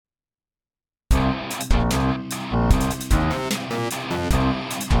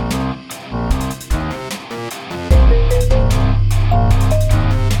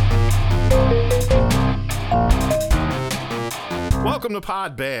Welcome to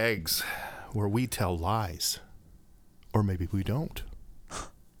Podbags, where we tell lies. Or maybe we don't.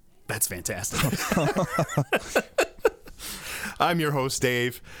 That's fantastic. I'm your host,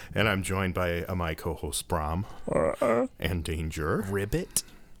 Dave, and I'm joined by my co-host, Brom, and Danger. Ribbit?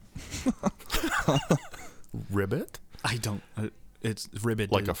 Ribbit? I don't... it's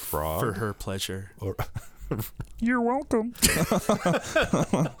ribbit. Like a frog? For her pleasure. Or You're welcome.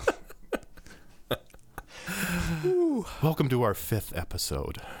 welcome to our 5th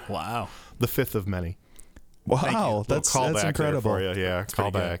episode. Wow. The 5th of many. Wow, that's incredible. For you. Yeah, That's call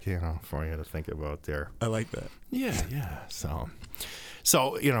pretty back, for you to think about there. I like that. Yeah. So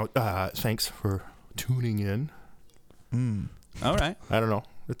thanks for tuning in. All right. I don't know.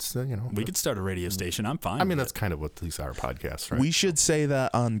 It's, We could start a radio station. I'm fine. I mean, that's kind of what these are podcasts, right? We should say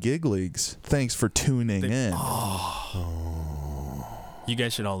that on Gig Leagues. Thanks for tuning in. You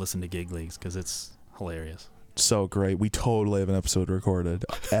guys should all listen to Gig Leagues because it's hilarious. So great. We totally have an episode recorded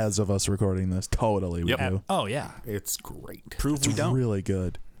as of us recording this. Totally, we Yep. do. Oh, yeah. It's great. Prove we It's don't. really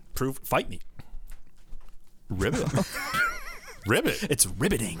good. Fight me. Ribbit. Ribbit. It's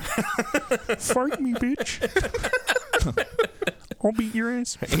ribbiting. Fight me, bitch. I'll beat your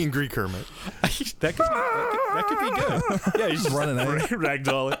ass. Angry Kermit. that could be good. Yeah, he's just running out.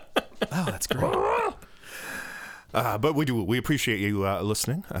 Ragdoll it. Oh, that's great. But we appreciate you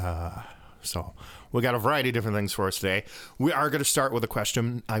listening. So we got a variety of different things for us today. We are going to start with a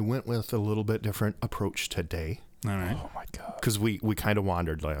question. I went with a little bit different approach today. All right. Oh, my God. Because we kind of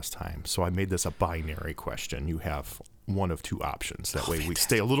wandered last time. So I made this a binary question. You have one of two options. That way we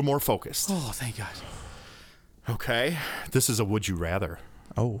stay a little more focused. Oh, thank God. Okay. This is a would you rather.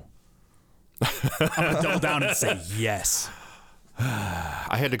 Oh. I'm going to double down and say yes.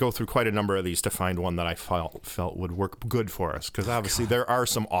 I had to go through quite a number of these to find one that I felt would work good for us. Because obviously there are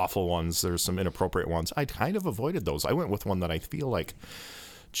some awful ones. There's some inappropriate ones. I kind of avoided those. I went with one that I feel like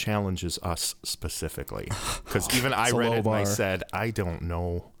challenges us specifically. Because even I read it and I said, I don't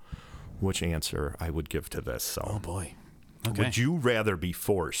know which answer I would give to this. So, Oh, boy. Okay. Would you rather be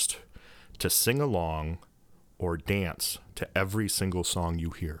forced to sing along or dance to every single song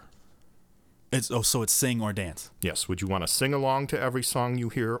you hear? So it's sing or dance. Yes. Would you want to sing along to every song you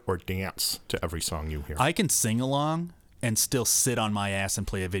hear or dance to every song you hear? I can sing along and still sit on my ass and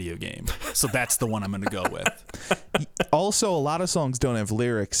play a video game. So that's the one I'm going to go with. Also, a lot of songs don't have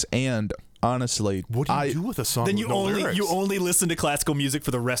lyrics, and honestly, What do you do with a song Then with no lyrics? you only listen to classical music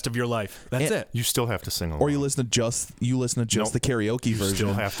for the rest of your life. That's And- it. You still have to sing along. or you listen to just Nope. the karaoke You version.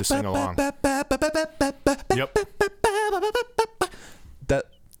 still have to sing along. Yep. That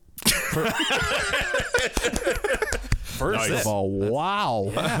first Nice. of all,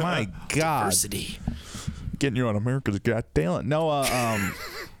 wow, my God, Diversity. getting you on America's Got Talent. No,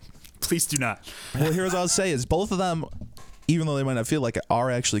 Please do not. well, here's what I'll say: is both of them, even though they might not feel like it, are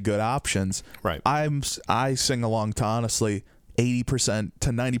actually good options. Right. I sing along to honestly 80% to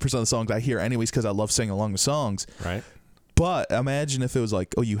 90% of the songs I hear, anyways, because I love singing along the songs. Right. But imagine if it was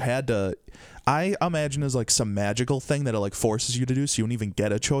like, oh, you had to. I imagine it's like some magical thing that it like forces you to do, so you don't even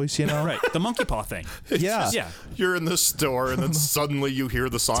get a choice, you know? Right. The monkey paw thing. Yeah. Yeah. You're in the store and then suddenly you hear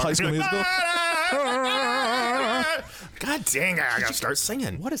the song. High School Musical. God dang it, I gotta start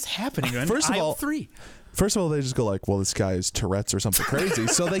singing. What is happening? First of Aisle all- 3. First of all, they just go like, well, this guy is Tourette's or something crazy,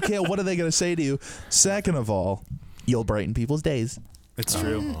 so they can't. What are they gonna say to you? Second of all, you'll brighten people's days. It's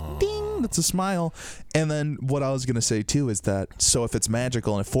true. Ding, that's a smile. And then what I was gonna say too is that so if it's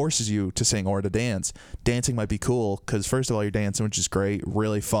magical and it forces you to sing or to dance, dancing might be cool because first of all you're dancing, which is great,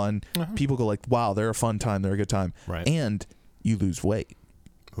 really fun. People go like, wow, they're a fun time, they're a good time, Right. And you lose weight.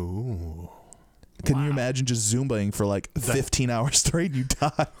 Ooh. Can you imagine just Zumbaing for like 15 hours straight and you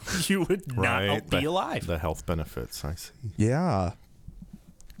die? You would not be alive. The health benefits, I see. Yeah.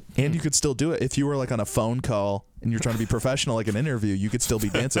 And you could still do it if you were like on a phone call and you're trying to be professional, like an interview. You could still be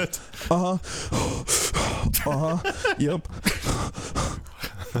dancing. Yep.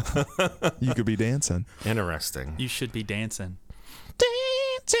 You could be dancing. Interesting. You should be dancing.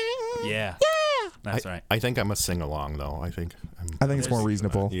 Yeah. That's right. I think I'm a sing-along, though. I think it's more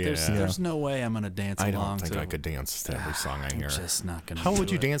reasonable. Yeah. There's no way I'm going to dance I along don't think to I could dance to every song I hear. I'm just not going to How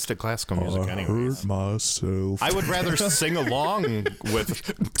would you dance to classical music I anyways? hurt myself. I would rather sing along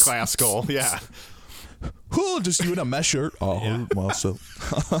with classical. Yeah. Just you in a mesh shirt. I hurt myself.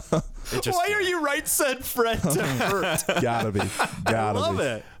 It just, Why are you right said Fred to hurt? Gotta be. Gotta Love be.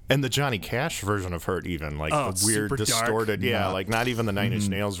 it. and the Johnny Cash version of Hurt, even like Oh, the weird, super dark. distorted, yeah, No. like not even the Nine Inch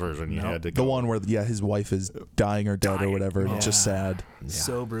Nails version. You had to go. The one where his wife is dying or dead or whatever, and it's just sad.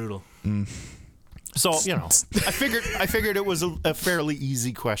 So brutal. So I figured it was a fairly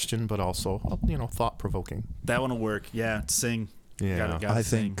easy question, but also thought provoking. That one will work. Yeah, sing. Yeah.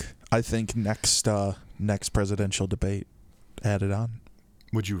 I think next presidential debate added on.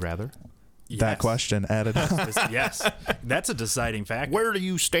 Would you rather? That question added on. Yes. That's a deciding factor. Where do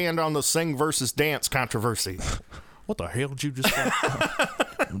you stand on the sing versus dance controversy? What the hell did you just say?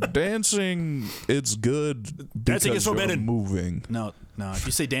 Dancing, it's good because Dancing is forbidden. you're moving. No. If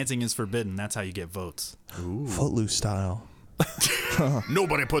you say dancing is forbidden, that's how you get votes. Ooh. Footloose style.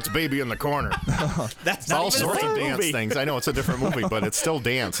 Nobody puts baby in the corner. That's All not even sorts the of same dance movie. things. I know it's a different movie, but it's still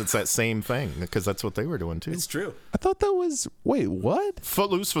dance. It's that same thing because that's what they were doing too. It's true. I thought that was. Wait, what?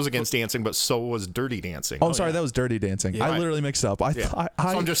 Footloose was against dancing, but so was Dirty Dancing. Oh, I'm sorry, that was Dirty Dancing. Yeah. I literally mixed up. Yeah. So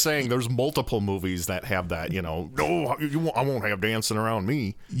I'm just saying, there's multiple movies that have that. No, I won't have dancing around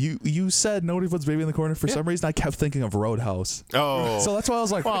me. You said nobody puts baby in the corner. For some reason, I kept thinking of Roadhouse. Oh, So that's why I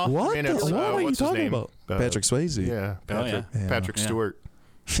was like, Well, what? I mean, it's, What are you what's his talking name? about? Patrick Swayze. yeah, Patrick, yeah. Patrick Yeah. Stewart.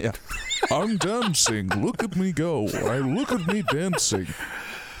 Yeah. I'm dancing. Look at me go. Look at me dancing.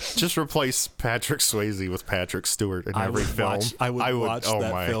 Just replace Patrick Swayze with Patrick Stewart in every film. I would watch oh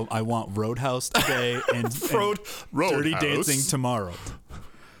that my. film. I want Roadhouse today and Dirty Roadhouse. Dancing tomorrow.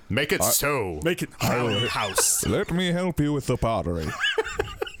 Make it so. Make it Roadhouse. Let me help you with the pottery.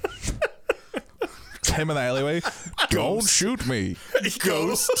 It's him in the alleyway. Don't shoot me.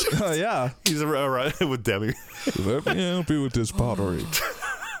 Ghost. Yeah. He's with Debbie. Let me help you with this pottery.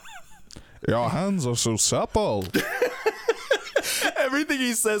 Your hands are so supple. Everything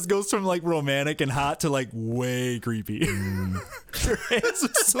he says goes from like romantic and hot to like way creepy. Your hands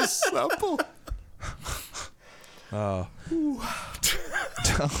are so supple.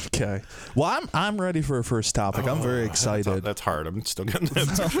 Okay. Well, I'm ready for a first topic. I'm very excited. That's hard. I'm still getting that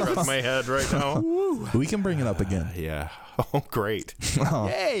picture out of my head right now. We can bring it up again. Yeah. Oh, great.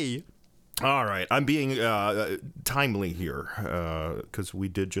 Yay. All right. I'm being timely here because we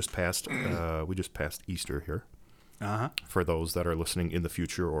just passed Easter here. For those that are listening in the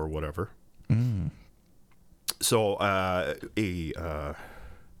future or whatever. So a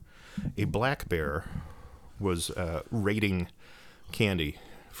black bear was raiding candy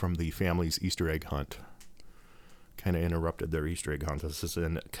from the family's Easter egg hunt. Kind of interrupted their Easter egg hunt. This is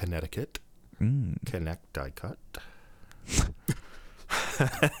in Connecticut. Connecticut.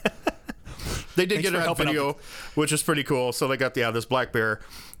 They did get a video, which is pretty cool. So they got this black bear.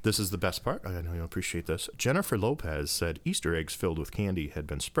 This is the best part. I know you'll appreciate this. Jennifer Lopez said Easter eggs filled with candy had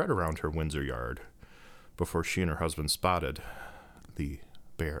been spread around her Windsor yard before she and her husband spotted the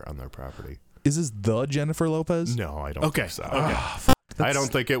bear on their property. Is this the Jennifer Lopez? No, I don't think so. Okay. I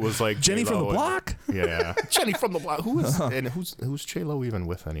don't think it was like Jenny from the J-Lo block? Yeah, Jenny from the block. Who's J-Lo even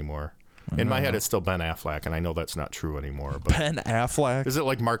with anymore? In my head, it's still Ben Affleck, and I know that's not true anymore. But Ben Affleck. is it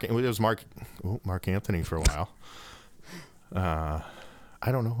like Mark? It was Mark Anthony for a while.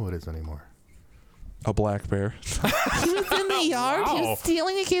 I don't know who it is anymore. A black bear. He was in the yard. He was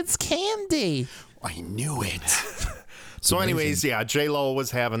stealing the kids' candy. I knew it. So, anyways, yeah, J-Lo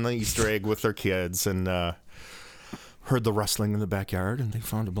was having the Easter egg with their kids, and heard the rustling in the backyard, and they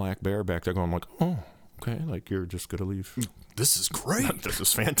found a black bear back there, going like, "Oh, okay, like you're just gonna leave." This is great. This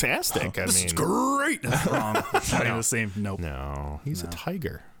is fantastic. I mean, It's great. That's wrong. Not even the same. Nope. no, he's a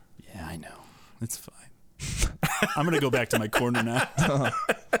tiger. Yeah, I know. It's fine. I'm gonna go back to my corner now.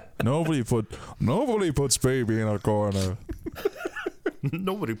 Nobody puts baby in a corner.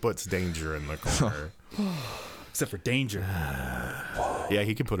 Nobody puts danger in the corner. Except for danger. Yeah,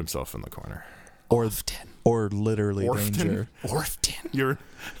 he can put himself in the corner. Or literally Orphan? danger. You're.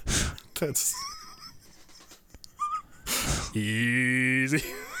 That's Easy.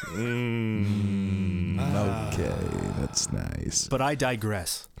 Okay, that's nice. But I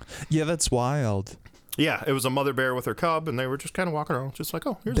digress. Yeah, that's wild. yeah. It was a mother bear with her cub, and they were just kind of walking around, just like,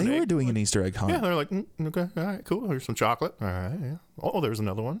 "Oh, here's an They were egg." doing an Easter egg hunt. Yeah, they're like, okay, all right, cool. Here's some chocolate. All right, yeah. Oh, there's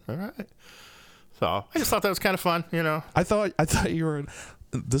another one. All right. So I just thought that was kind of fun, I thought you were.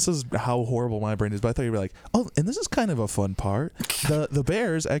 This is how horrible my brain is, but I thought you were like, oh, and this is kind of a fun part. The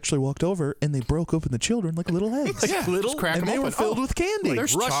bears actually walked over and they broke open the children like little eggs. Yeah, just crack and them they open. were filled with candy.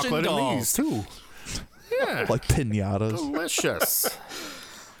 There's Russian chocolate in dolls. these too. Yeah, Like pinatas. delicious.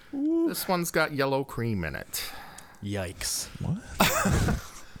 This one's got yellow cream in it. Yikes. What?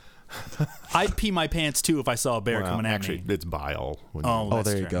 I'd pee my pants too if I saw a bear Well, coming at actually, me. it's bile. Oh, Oh, that's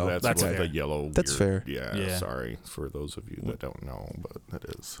there you true. go. That's fair. the yellow. That's weird- fair. Yeah, Yeah. sorry for those of you that don't know, but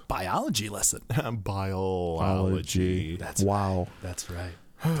it is Biology lesson. biology. Wow. That's right.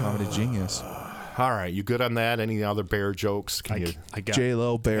 Comedy genius. All right, you good on that? Any other bear jokes? Can you I got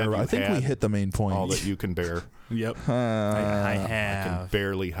J-Lo, bear. Have you I think we had hit the main point. all that you can bear? Yep. I I can have.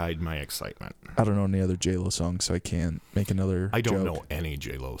 barely hide my excitement. I don't know any other J-Lo songs, so I can't make another I don't joke. know any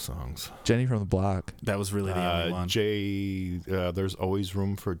J-Lo songs. Jenny from the Block. That was really the only one. There's always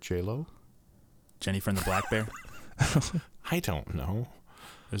room for J-Lo? Jenny from the Black Bear. I don't know.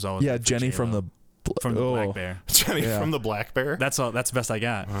 There's always room for Jenny from the Black Bear. Jenny from the Black Bear? That's all. That's the best I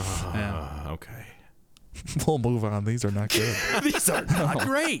got. Yeah. Okay. We'll move on. These are not good. These are not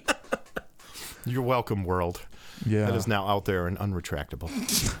great. You're welcome, world. Yeah. That is now out there and unretractable.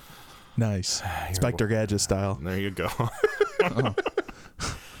 Nice. Inspector Gadget style. There you go.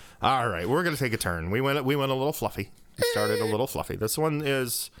 All right, we're gonna take a turn. We went a little fluffy. We started a little fluffy. This one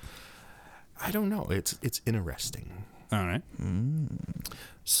is, I don't know. It's interesting. All right.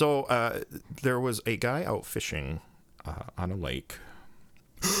 So there was a guy out fishing on a lake.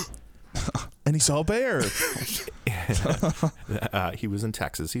 And he saw a bear. He was in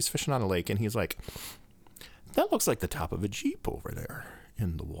Texas. He's fishing on a lake, and he's like, "That looks like the top of a Jeep over there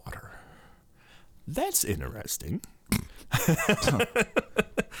in the water. That's interesting."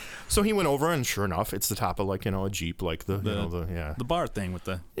 So he went over, and sure enough, it's the top of a Jeep, like the bar thing with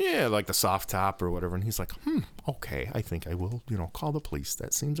the like the soft top or whatever. And he's like, okay, I think I will call the police.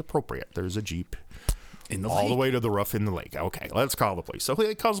 That seems appropriate. There's a Jeep in the all lake. the way to the roof in the lake. Okay, let's call the police. So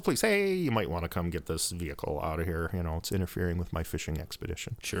he calls the police. Hey, you might want to come get this vehicle out of here. It's interfering with my fishing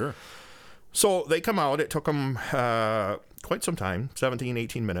expedition. Sure. So they come out. It took them quite some time, 17,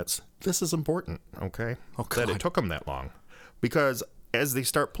 18 minutes. This is important, okay? That it took them that long. Because as they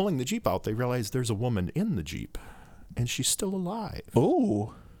start pulling the Jeep out, they realize there's a woman in the Jeep, and she's still alive.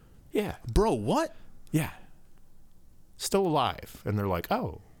 Oh. Yeah. Bro, what? Yeah. Still alive. And they're like,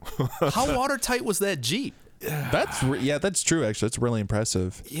 oh. How watertight was that Jeep? That's true, actually. That's really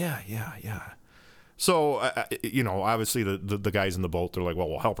impressive. Yeah. So, obviously the guys in the boat, they're like, well,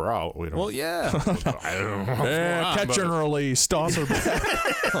 we'll help her out. Well, yeah. I don't know. Catch and release. Toss her back.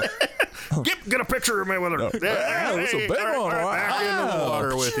 Get a picture of me with her. Yeah, that's a big one. Back in the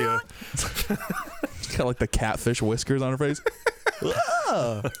water with you. She's got like the catfish whiskers on her face.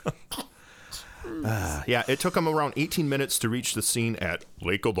 Yeah, it took them around 18 minutes to reach the scene at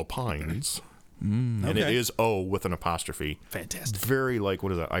Lake of the Pines. And it is O with an apostrophe. Fantastic. Very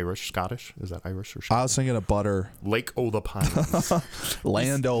what is that, Irish, Scottish? Is that Irish or Scottish? I was thinking of butter. Lake O the Pines.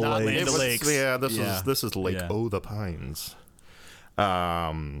 Land O' Not Lakes. Land O' Lakes. Yeah, this is Lake Yeah. O the Pines.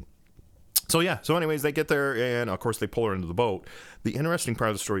 So anyways, they get there, and of course they pull her into the boat. The interesting part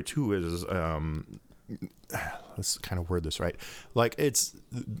of the story too is, let's kind of word this right. Like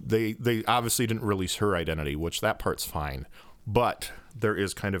they obviously didn't release her identity, which that part's fine. But there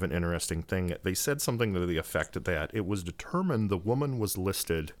is kind of an interesting thing. They said something to the effect that it was determined the woman was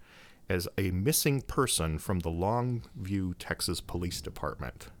listed as a missing person from the Longview, Texas Police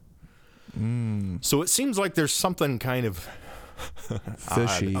Department. So it seems like there's something kind of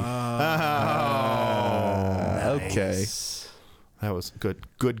Fishy. Okay. That was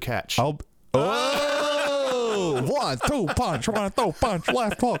good catch. Oh! 1, 2, punch. 1, 2, punch.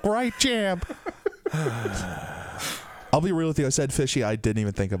 Left hook, right jab. I'll be real with you. I said fishy. I didn't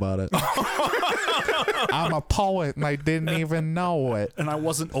even think about it. I'm a poet, and I didn't even know it. And I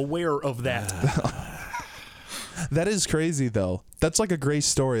wasn't aware of that. That is crazy, though. That's like a great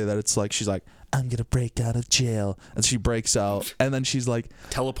story that it's like, she's like, I'm going to break out of jail. And she breaks out. And then she's like,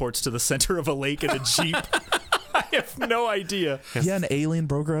 Teleports to the center of a lake in a Jeep. I have no idea. yeah, an alien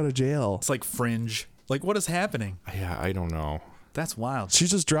broke her out of jail. It's like Fringe. Like, what is happening? Yeah, I don't know. That's wild.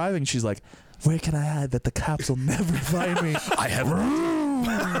 She's just driving. She's like, where can I hide that the cops will never find me? I have.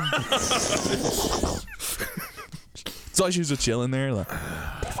 So she was just chilling there. Like,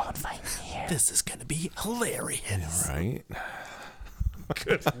 They won't find me here. This is going to be hilarious. Right?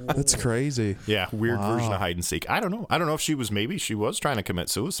 that's crazy. Yeah, weird version of hide and seek. I don't know. I don't know if she was trying to commit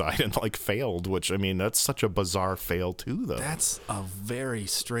suicide and failed, which, I mean, that's such a bizarre fail too, though. That's a very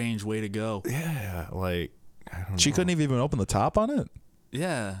strange way to go. Yeah, I don't know. She couldn't even open the top on it?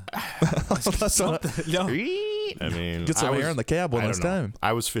 Yeah. I mean, Get some air in the cab one I last don't know. time.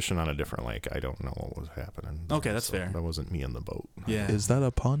 I was fishing on a different lake. I don't know what was happening. Okay, that's fair. That wasn't me in the boat. Yeah. Is that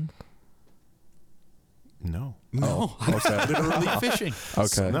a pun? No. No. I was literally fishing. Okay.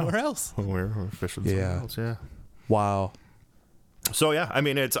 Somewhere else. We're fishing somewhere Yeah. else, yeah. Wow. So, yeah, I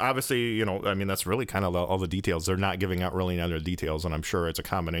mean, it's obviously, that's really kind of all the details. They're not giving out really any other details, and I'm sure it's a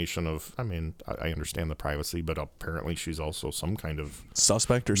combination of, I mean, I understand the privacy, but apparently she's also some kind of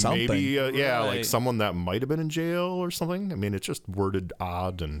Suspect or something. maybe, like Right. someone that might have been in jail or something. I mean, it's just worded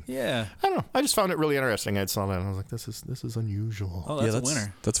odd, and Yeah. I don't know. I just found it really interesting. I saw that, and I was like, this is unusual. Oh, that's yeah, a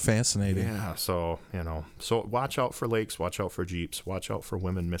winner. That's fascinating. Yeah, so, so watch out for lakes, watch out for Jeeps, watch out for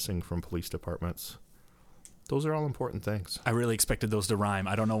women missing from police departments. Those are all important things. I really expected those to rhyme.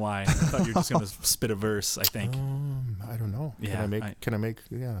 I don't know why. I thought you were just going to spit a verse, I think. I don't know. Yeah, Can I make?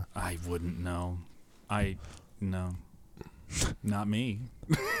 Yeah. I wouldn't know. No. Not me.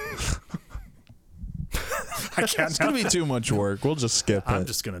 I can't. It's gonna be too much work. We'll just skip it. I'm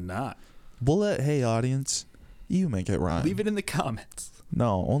just going to not. We'll let. Hey, audience, you make it rhyme. Leave it in the comments.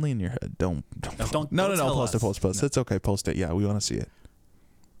 No, only in your head. Don't. No. tell Post us. it. Post. No. It's okay. Post it. Yeah, we want to see it.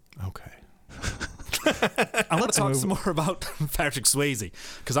 Okay. I want to talk some more about Patrick Swayze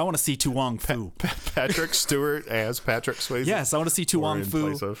because I want to see Tu Wong Fu. Patrick Stewart as Patrick Swayze. Yes, I want to see Tu Or Wong in Fu.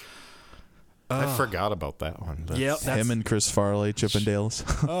 place of. I forgot about that one. Yep, Him and Chris Farley, Chippendales.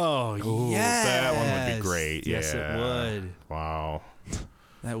 Oh, yes. That one would be great. Yes, yeah. it would. Wow.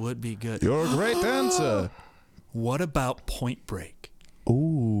 That would be good. You're a great dancer. What about Point Break?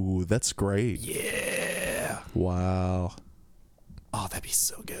 Ooh, that's great. Yeah. Wow. Oh, that'd be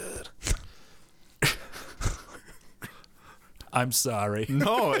so good. I'm sorry.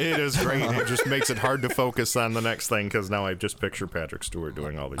 No, it is great. It just makes it hard to focus on the next thing because now I just picture Patrick Stewart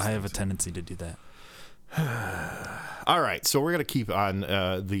doing all these things. I have a tendency to do that. All right, so we're going to keep on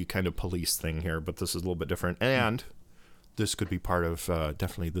the kind of police thing here, but this is a little bit different. And this could be part of,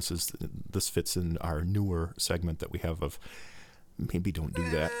 definitely this fits in our newer segment that we have of maybe don't do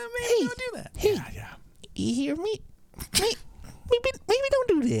that. Hey, Don't do that. hey, Yeah. you hear me? Maybe don't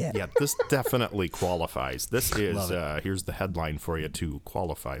do that. Yeah, this definitely qualifies. This is, Love here's the headline for you to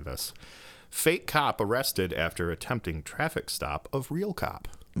qualify this. Fake cop arrested after attempting traffic stop of real cop.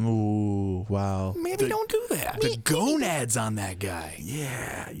 Ooh, wow. Maybe don't do that. The gonads on that guy.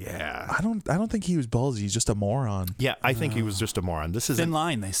 Yeah. I don't think he was ballsy. He's just a moron. Yeah, I think he was just a moron. This is Thin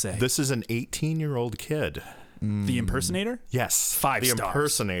line, they say. This is an 18-year-old kid. The impersonator? Yes. 5 the stars.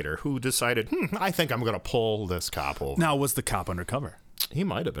 impersonator who decided, I think I'm going to pull this cop over. Now, was the cop undercover? He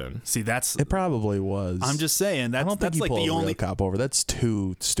might have been. See, that's... It probably was. I'm just saying, I don't think that's he like pulled the a only... real cop over. That's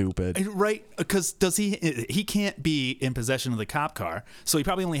too stupid. Right, because does he can't be in possession of the cop car, so he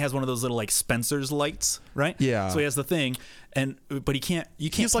probably only has one of those little like Spencer's lights, right? Yeah. So he has the thing, but you can't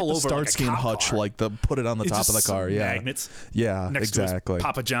He's like pull the over like a Starsky and cop Hutch, car. like the put it on the It's top of the just car. Yeah, magnets. yeah, Next exactly. to his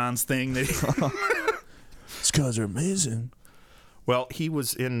Papa John's thing. These cars are amazing. Well, he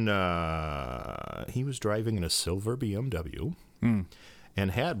was driving in a silver BMW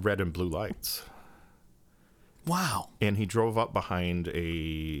and had red and blue lights. Wow. And he drove up behind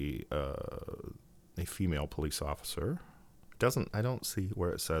a female police officer. I don't see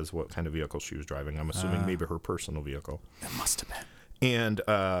where it says what kind of vehicle she was driving. I'm assuming maybe her personal vehicle. That must have been. And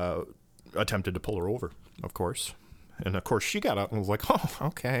attempted to pull her over, of course. And of course, she got up and was like, "Oh,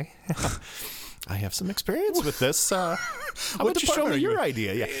 okay, I have some experience with this. How about you show me your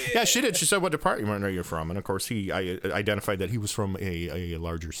idea?" Yeah, she did. She said, "What department are you from?" And of course, I identified that he was from a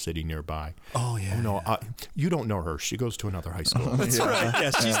larger city nearby. Oh yeah. No, you don't know her. She goes to another high school. That's right.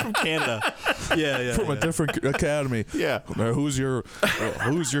 Yeah, she's from Canada. Yeah. From a different academy. Yeah. Now, who's your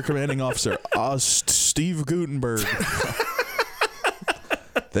commanding officer? Steve Gutenberg.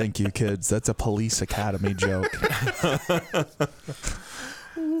 Thank you, kids. That's a police academy joke.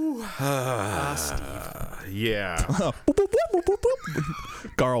 Yeah.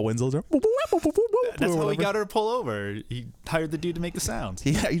 Carl Winslow's there. That's how he got her to pull over. He hired the dude to make the sounds.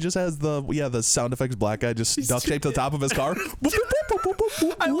 Yeah, he just has the sound effects black guy just duct taped to the top of his car.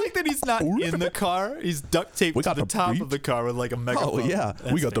 I like that he's not in the car. He's duct taped to the top of the car with like a megaphone. Oh yeah,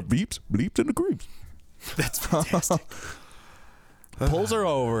 we got the beeps, bleeps, and the creeps. That's fantastic. Pulls her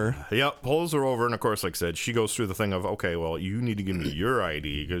over. Yep, pulls her over, and of course, like I said, she goes through the thing of, okay, well, you need to give me your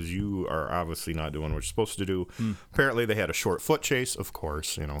ID because you are obviously not doing what you're supposed to do. Apparently, they had a short foot chase, of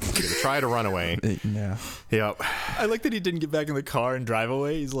course, they try to run away. Yeah. Yep. I like that he didn't get back in the car and drive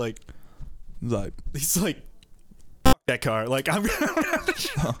away. He's like, Like, F that car. Like, I'm.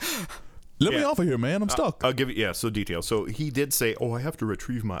 let me off of here, man. I'm stuck. I'll give you, so details. So he did say, I have to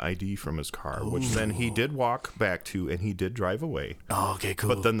retrieve my ID from his car, which then he did walk back to, and he did drive away. Oh, okay,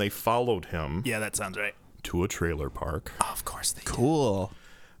 cool. But then they followed him yeah, that sounds right. to a trailer park. Oh, of course they Cool.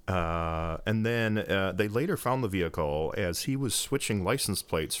 And then they later found the vehicle as he was switching license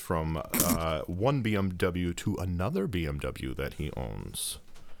plates from one BMW to another BMW that he owns.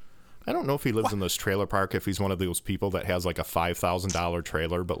 I don't know if he lives in this trailer park, if he's one of those people that has like a $5,000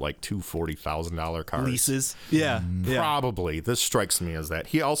 trailer, but like two $40,000 cars. Leases. Yeah. Probably. This strikes me as that.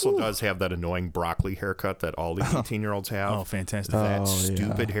 He also does have that annoying broccoli haircut that all the 18-year-olds have. Oh, fantastic. That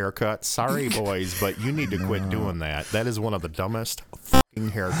stupid haircut. Sorry, boys, but you need to quit doing that. That is one of the dumbest fucking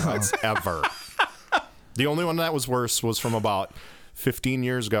haircuts ever. The only one that was worse was from about 15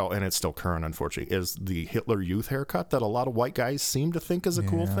 years ago, and it's still current, unfortunately, is the Hitler Youth haircut that a lot of white guys seem to think is a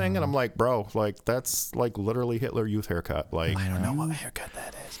cool thing. And I'm like, bro, like, that's like literally Hitler Youth haircut. Like, I don't know what haircut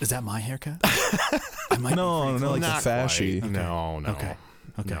that is. Is that my haircut? I might No, be like the not fashy. quite. No. Okay.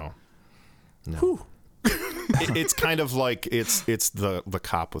 No. It's kind of like it's the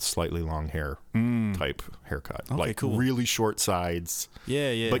cop with slightly long hair type haircut. Okay, like cool. really short sides.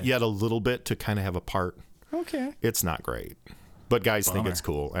 Yeah. But yet a little bit to kind of have a part. Okay. It's not great. But guys think Bummer. it's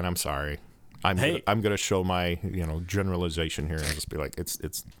cool, and I'm sorry. I'm Hey. gonna show my generalization here and just be like it's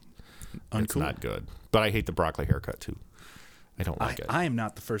Uncool. not good. But I hate the broccoli haircut too. I don't like it. I am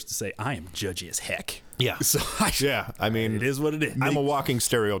not the first to say I am judgy as heck. Yeah. So I mean, it is what it is. I'm a walking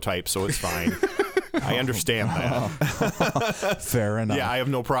stereotype, so it's fine. I understand that. Fair enough. Yeah, I have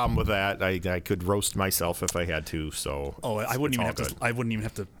no problem with that. I could roast myself if I had to. So I wouldn't even all have good. to. I wouldn't even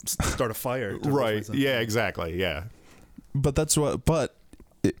have to start a fire. to roast Right? myself. Yeah, exactly. Yeah. But that's what. But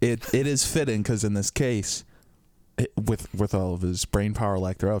it is fitting because in this case, with all of his brain power,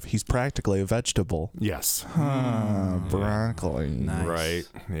 lack thereof, he's practically a vegetable. Yes. Broccoli. Nice. Right.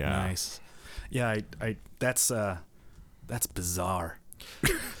 Yeah. Nice. Yeah. I that's bizarre.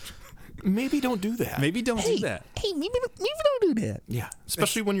 Maybe don't do that. Maybe don't do that. Hey, maybe don't do that. Yeah.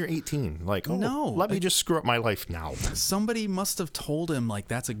 Especially when you're 18. Like, No, let me just screw up my life now. Somebody must have told him like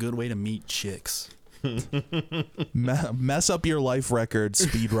that's a good way to meet chicks. Mess up your life record,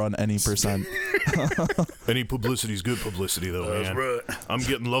 speed run any percent. Any publicity is good publicity, though, man. right. I'm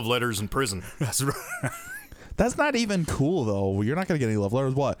getting love letters in prison. That's right. That's not even cool though. You're not gonna get any love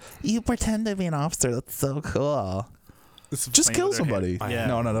letters. What? You pretend to be an officer. That's so cool. Just kill somebody. Yeah.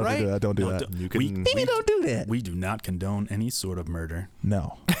 No, don't Right? do that. Don't do No, that. You can, Maybe don't do that. We do not condone any sort of murder.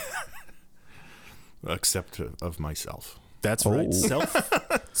 No. except of myself. That's right. Oh.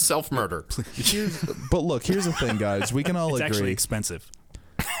 Self-murder. But look, here's the thing, guys. We can all It's actually agree. expensive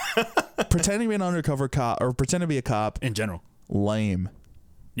Pretending to be an undercover cop or pretend to be a cop, in general. lame.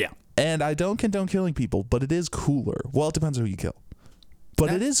 Yeah. And I don't condone killing people, but it is cooler. Well, it depends on who you kill.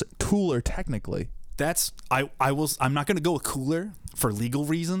 But it is cooler technically. That's I'm not going to go with cooler for legal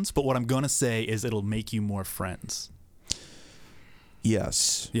reasons, but what I'm going to say is it'll make you more friends.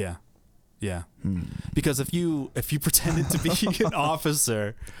 Yes. Yeah. Yeah. Because if you pretended to be an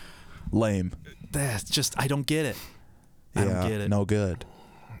officer, Lame. that's just I don't get it. I don't get it. No good.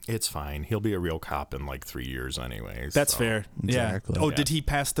 It's fine. He'll be a real cop in like 3 years anyways. That's fair. Exactly. Yeah. Oh, Yeah. did he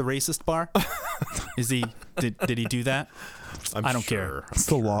pass the racist bar? Is he did he do that? I don't care. It's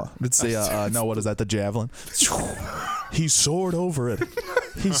the law. It's the no. What is that? The javelin. He soared over it.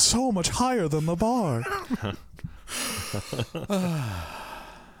 He's so much higher than the bar.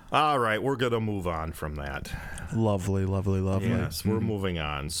 All right, we're going to move on from that. Lovely, lovely, lovely. Yes, we're moving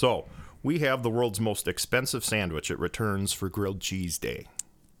on. So, we have the world's most expensive sandwich. It returns for Grilled Cheese Day.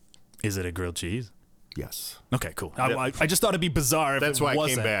 Is it a grilled cheese? Yes. Okay, cool. I just thought it'd be bizarre if That's it why I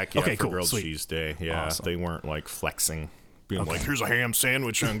wasn't. came back okay, for cool. Grilled Sweet. Cheese Day. Yeah, Awesome. they weren't like flexing, being like, here's a ham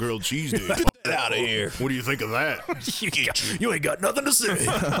sandwich on Grilled Cheese Day. Get out of here. What do you think of that? You ain't got nothing to say.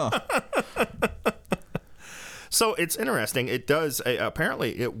 So it's interesting. It does,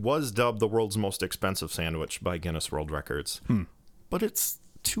 apparently, it was dubbed the world's most expensive sandwich by Guinness World Records. But it's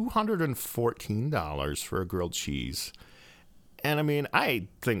 $214 for a grilled cheese. And I mean, I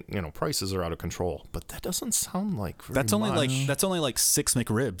think, prices are out of control, but that doesn't sound like very That's only much. like 6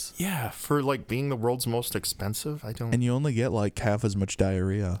 McRibs. Yeah, for like being the world's most expensive, I don't. And you only get like half as much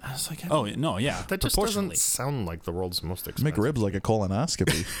diarrhea. I was like, Oh no, yeah. that just proportionally. doesn't sound like the world's most expensive. McRibs like a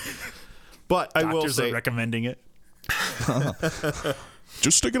colonoscopy. But I will Doctors say, are recommending it.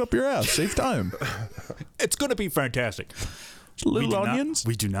 Just stick it up your ass. Save time. It's gonna be fantastic. Little onions.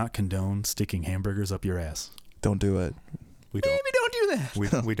 We do not condone sticking hamburgers up your ass. Don't do it. we don't. Maybe don't do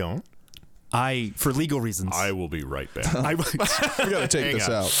that. We don't. For legal reasons. I will be right back. I We gotta take Hang this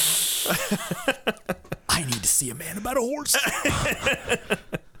on. out. I need to see a man about a horse.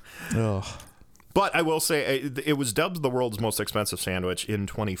 Ugh. But I will say it was dubbed the world's most expensive sandwich in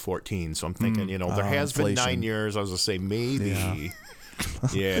 2014. So I'm thinking, there has been inflation. 9 years. I was going to say maybe.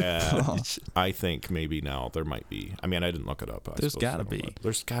 Yeah. I think maybe now there might be. I mean, I didn't look it up. There's gotta be.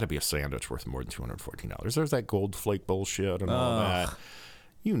 There's got to be a sandwich worth more than $214. There's that gold flake bullshit and all that.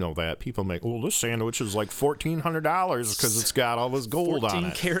 You know that. People make, this sandwich is like $1,400 because it's got all this gold on 14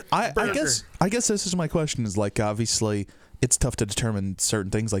 it. carat I burger. guess this is my question. Is like obviously it's tough to determine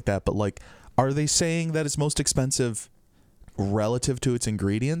certain things like that, but like, are they saying that it's most expensive relative to its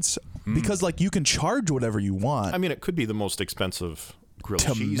ingredients? Because like you can charge whatever you want. I mean, it could be the most expensive grilled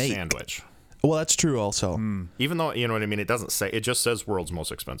To cheese make. sandwich. Well, that's true also. Even though, you know what I mean, it doesn't say, it just says world's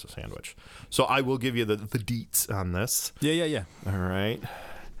most expensive sandwich. So I will give you the deets on this. Yeah. All right.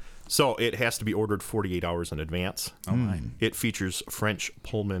 So it has to be ordered 48 hours in advance. Oh, my. It features French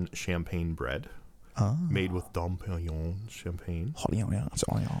Pullman champagne bread made with Dom Perignon champagne.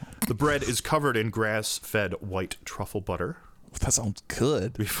 The bread is covered in grass-fed white truffle butter That sounds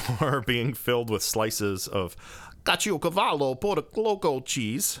good. before being filled with slices of Caciocavallo Portoloco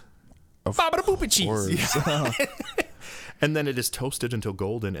cheese. Baba-da-boopa cheese. And then it is toasted until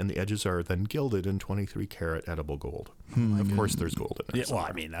golden, and the edges are then gilded in 23-karat edible gold. Of course, there's gold in it. Yeah, well,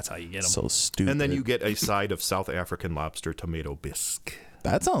 I mean, that's how you get them. So stupid. And then you get a side of South African lobster tomato bisque.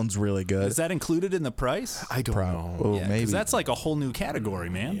 That sounds really good. Is that included in the price? I don't know. Oh, Yeah, 'cause maybe. that's like a whole new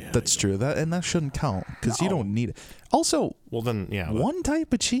category, man. That's true. That shouldn't count because you don't need it. Also, Well, then, yeah. one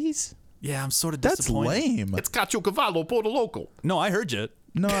type of cheese? Yeah, I'm sort of That's disappointed. lame. It's Caciocavallo Portoloco. No, I heard you.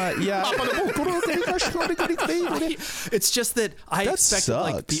 No, yeah. It's just that I That expected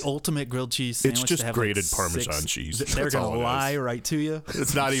like sucks. the ultimate grilled cheese sandwich just to have grated like Parmesan cheese. They're That's all gonna it lie is. right to you.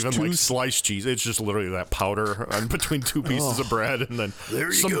 It's not even like sliced cheese. It's just literally that powder on between two pieces of bread and then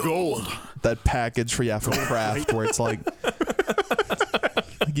some gold. That package for from Kraft where it's like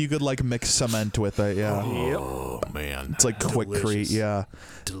you could like mix cement with it. Yeah. Oh, man. It's like quick crete, yeah.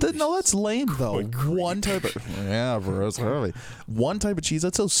 No, that's lame though. One type of bro, it's heavy. One type of cheese.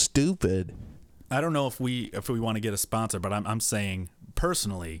 That's so stupid. I don't know if we want to get a sponsor, but I'm saying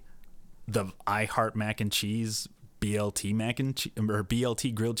personally, the I Heart Mac and Cheese BLT mac and cheese or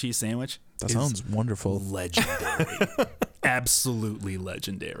BLT grilled cheese sandwich. That is sounds wonderful. legendary. Absolutely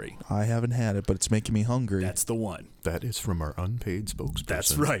legendary. I haven't had it, but it's making me hungry. That's the one. That is from our unpaid spokesperson.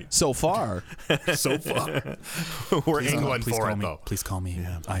 That's right. So far. So far. We're angling Please for call it, me. though. Please call me.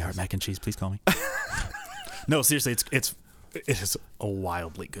 I Heart Mac and Cheese. Please call me. No, seriously, it is a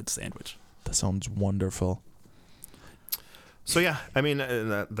wildly good sandwich. That sounds wonderful. So, yeah, I mean,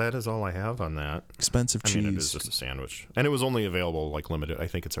 that is all I have on that. Expensive I cheese. mean, it is just a sandwich. And it was only available, like, limited. I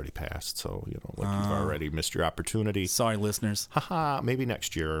think it's already passed. So, you know, like you've already missed your opportunity. Sorry, listeners. Haha, maybe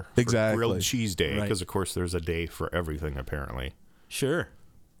next year. For Exactly. Grilled Cheese Day. Right. Because, of course, there's a day for everything, apparently. Sure.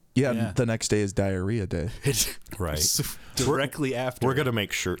 Yeah, the next day is diarrhea day. Right. Directly after. We're going to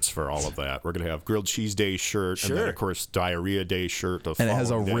make shirts for all of that. We're going to have Grilled Cheese Day shirt. And then, Sure. of course, Diarrhea Day shirt. And it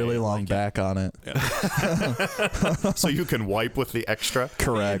has a really long back on it. So you can wipe with the extra.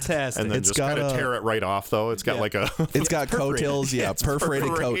 Correct. Fantastic. And then It's just got kind of a- tear it right off, though. It's got like a... It's got coattails, yeah, perforated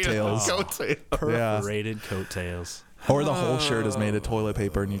coattails. Perforated coattails. Or the whole shirt is made of toilet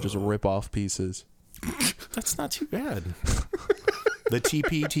paper and you just rip off pieces. That's not too bad. The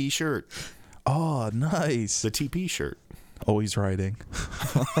TP T-shirt. Oh, nice. The TP shirt. Oh, he's writing.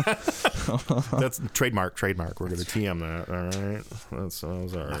 That's trademark. We're going to TM that, all right? That's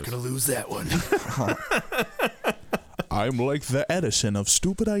ours. Gonna lose that one. I'm like the Edison of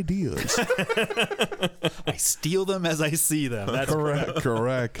stupid ideas. I steal them as I see them. That's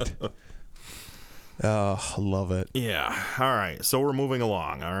Correct. Oh, love it. Yeah. All right. So we're moving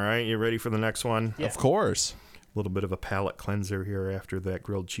along. All right. You ready for the next one? Of course. A little bit of a palate cleanser here after that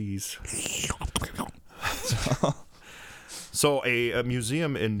grilled cheese. So a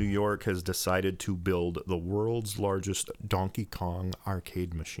museum in New York has decided to build the world's largest Donkey Kong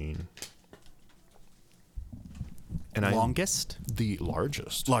arcade machine. And longest? The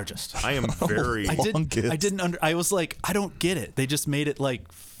largest. Largest. I am very... I was like, I don't get it. They just made it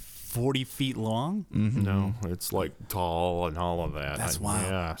like 40 feet long? No, it's like tall and all of that. That's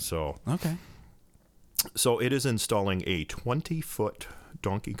wild. Yeah, so... Okay. So it is installing a 20-foot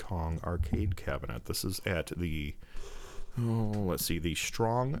Donkey Kong arcade cabinet. This is at the, the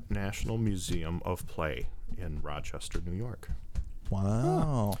Strong National Museum of Play in Rochester, New York.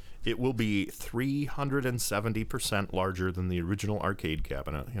 Wow. It will be 370% larger than the original arcade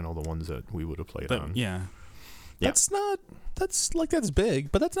cabinet, you know, the ones that we would have played on. Yeah. That's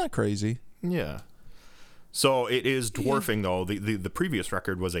big, but that's not crazy. Yeah. So it is dwarfing, though. The previous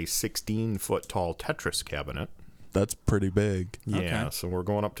record was a 16-foot tall Tetris cabinet. That's pretty big. Yeah, Okay. so we're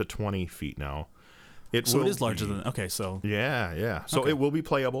going up to 20 feet now. So it will is larger be- than... Okay, so... Yeah. So it will be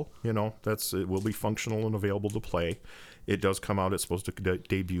playable. You know, it will be functional and available to play. It does come out. It's supposed to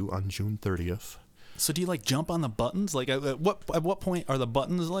debut on June 30th. So do you like jump on the buttons? Like at what point are the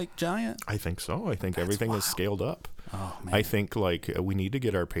buttons like giant? I think so. I think everything is scaled up. Oh man. I think we need to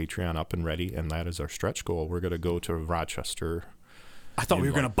get our Patreon up and ready, and that is our stretch goal. We're going to go to Rochester I thought we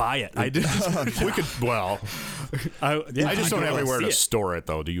were going to buy it. I did. We could, well, I I just don't have anywhere to store it,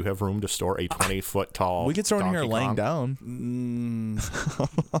 though. Do you have room to store a 20-foot tall We could store it in here Donkey laying Kong? down.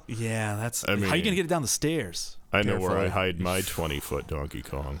 Yeah, that's. I mean- how are you going to get it down the stairs? I know where I Carefully. hide my 20-foot Donkey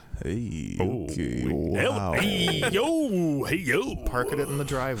Kong. Hey, Oh, okay. we- Wow. Hey, yo. Park it in the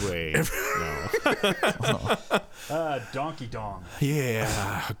driveway. No. Donkey Dong.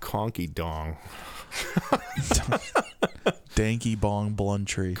 Yeah, conky dong. Danky bong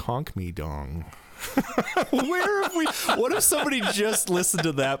bluntree. Conk me dong. Where have we? What if somebody just listened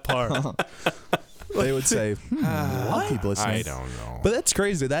to that part? They would say, I'll keep listening. I don't know. But that's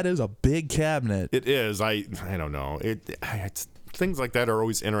crazy. That is a big cabinet. It is. I don't know. It's things like that are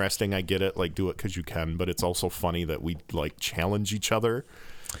always interesting. I get it. Like, do it because you can, but it's also funny that we like challenge each other.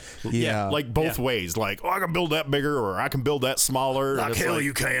 Yeah. Like both ways. Like, oh, I can build that bigger, or I can build that smaller. And Like it's hell, like,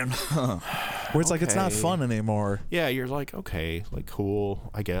 you can. Where it's like, it's not okay. fun anymore. Yeah, you're like, okay, like cool,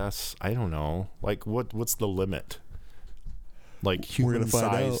 I guess. I don't know. Like, what's the limit? Like We're human gonna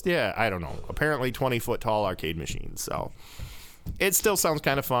find sized? Yeah, I don't know. Apparently 20-foot tall arcade machines. So it still sounds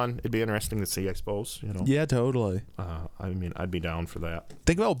kind of fun. It'd be interesting to see, I suppose. You know. Yeah, totally. I mean, I'd be down for that.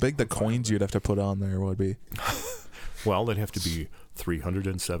 Think about how big the coins you'd have to put on there would be. Well, they'd have to be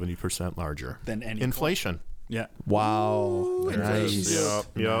 370% larger Than any inflation. Yeah. Wow. Nice.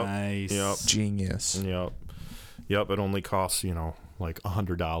 Yep. Nice. Yep. Genius. Yep. Yep. It only costs, like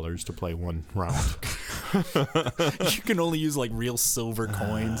 $100 to play one round. You can only use like real silver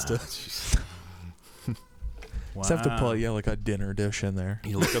coins to. Wow. Just have to put like a dinner dish in there.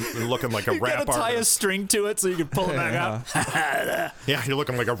 You're looking like a You rap gotta tie a artist. string to it so you can pull it back up. Yeah, you're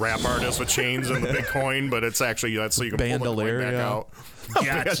looking like a rap artist with chains and the big coin, but it's actually that's so you can pull the Bandolier, coin back yeah. out.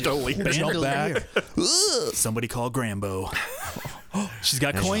 Gotcha. Bandolier. Jump back. Somebody call Grambo. She's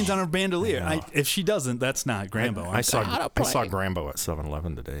got coins on her bandolier. If she doesn't, that's not Grambo. I saw Grambo at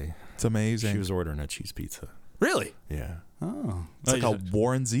 7-Eleven today. It's amazing. She was ordering a cheese pizza. Really? Yeah. Oh, It's like a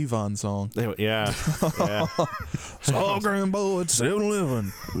Warren Zevon song. Yeah. Yeah. Saw Grambo at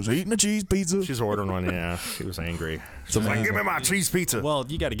 7-Eleven. Was eating a cheese pizza. She's ordering one. Yeah. She was angry. She's like, amazing. give me my cheese pizza. Well,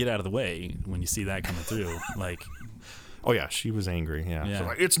 you got to get out of the way when you see that coming through. Like, Oh yeah, she was angry. Yeah. Yeah. She's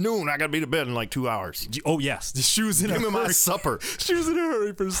like, it's noon. I gotta be to bed in like 2 hours. oh yes, she was in a Give me my hurry. supper. She was in a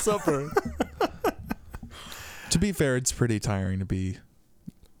hurry for supper. To be fair, it's pretty tiring to be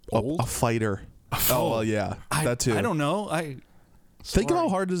a fighter. Oh, well, yeah. That too. I don't know. Think of how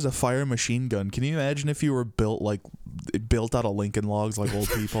hard is a fire machine gun. Can you imagine if you were built out of Lincoln logs like old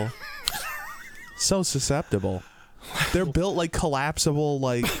people? So susceptible. They're built like collapsible,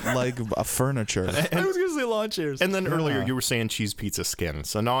 like a furniture. I was gonna say lawn chairs. And then earlier you were saying cheese pizza skin.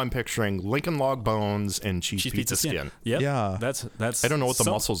 So now I'm picturing Lincoln log bones and cheese pizza skin. Yep. Yeah. That's. I don't know what the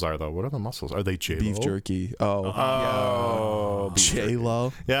muscles are though. What are the muscles? Are they J-Lo? Beef jerky. Oh, Oh,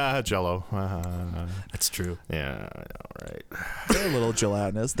 J-Lo. yeah, Jello. That's true. Yeah, I know, right. They're a little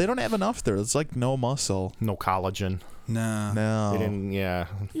gelatinous. They don't have enough there. It's like no muscle. No collagen. No. No. They didn't. Yeah.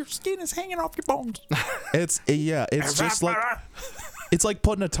 Your skin is hanging off your bones. It's just like it's like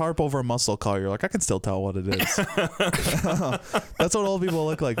putting a tarp over a muscle car. You're like, I can still tell what it is. That's what old people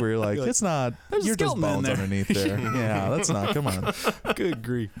look like. Where you're like, it's not. There's a You're just skeleton in bones there. underneath there. Yeah, that's not. Come on. Good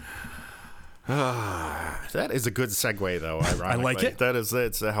grief. That is a good segue, though. Ironically, I like it.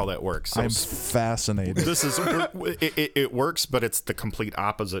 That's how that works. So I'm fascinated. this is it works, but it's the complete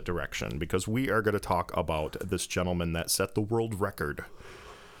opposite direction because we are going to talk about this gentleman that set the world record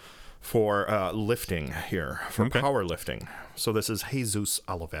for lifting here, for powerlifting. So this is Jesus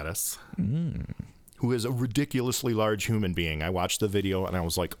Oliveras, who is a ridiculously large human being. I watched the video and I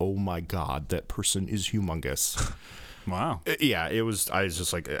was like, oh my God, that person is humongous. Wow. Yeah, it was. I was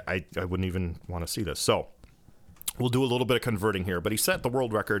just like, I wouldn't even want to see this. So we'll do a little bit of converting here, but he set the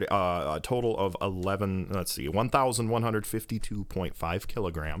world record, a total of 1,152.5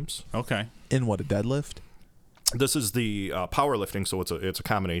 kilograms. Okay. In what, a deadlift? This is the powerlifting, so it's a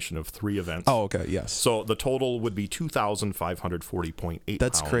combination of 3 events. Oh, okay, yes. So the total would be 2,540.8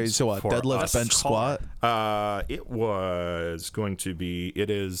 That's pounds crazy. So what, for deadlift, us. bench, squat? It was going to be, it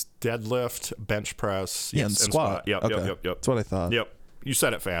is deadlift, bench press, Yeah, and squat. Yep, Okay. yep. That's what I thought. Yep. You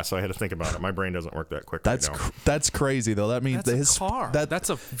said it fast, so I had to think about it. My brain doesn't work that quick That's right now. that's crazy though. That means That's that a his car. That's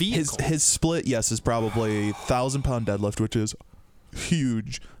a vehicle. His split, yes, is probably 1,000-pound deadlift, which is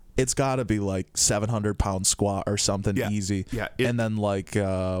huge. it's got to be like 700-pound squat or something easy. Yeah, and then like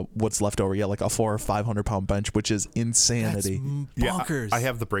what's left over? Yeah, like a 400 or 500-pound bench, which is insanity. Bonkers. Yeah, I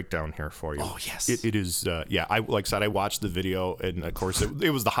have the breakdown here for you. Oh, yes. It is. I like I said, I watched the video, and of course it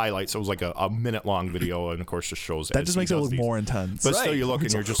was the highlights. So it was like a minute-long video, and of course just shows that just makes it look more intense. But still, you look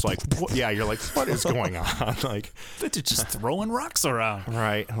and you're just like, what? Yeah, you're like, what is going on? Like they're just throwing rocks around.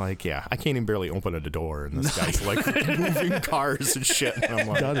 Right, like I can't even barely open a door, and this guy's like moving cars and shit. And I'm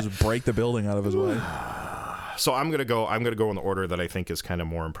like, God, just break the building out of his way. So I'm gonna go in the order that I think is kind of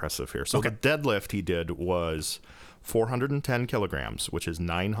more impressive here. So the deadlift he did was 410 kilograms, which is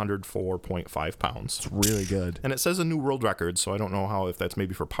 904.5 pounds. It's really good. And it says a new world record, so I don't know if that's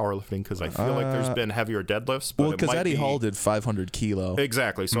maybe for powerlifting, because I feel like there's been heavier deadlifts. But Well, because Eddie Hall did 500 kilo.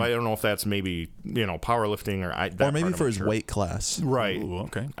 Exactly. So I don't know if that's maybe, powerlifting or maybe for his weight class. Right. Ooh,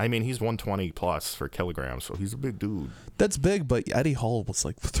 okay. I mean, he's 120 plus for kilograms, so he's a big dude. That's big, but Eddie Hall was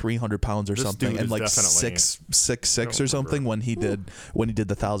like 300 pounds or This something, dude and is like definitely- 6'6" or something when he did the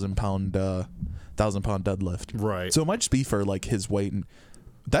 1,000-pound deadlift. Right. So it might just be for like his weight, and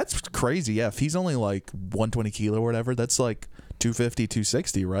that's crazy. Yeah, if he's only like 120 kilo or whatever, that's like 250,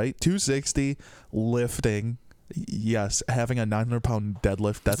 260, right? 260 lifting. Yes, having a 900-pound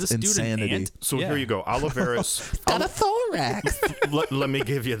deadlift, that's this dude an insanity. ant? So Yeah. here you go. Oliveras. Got a thorax. let me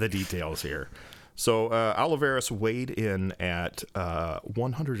give you the details here. So Oliveras weighed in at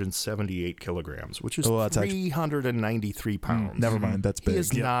 178 kilograms, which is that's actually- 393 pounds. Never mind, that's big. He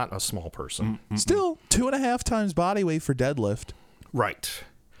is not a small person. Still 2.5 times body weight for deadlift, Right.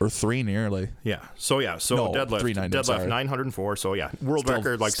 or 3 nearly. Yeah. So No, deadlift. 390, Deadlift sorry. 904. So yeah, world Still-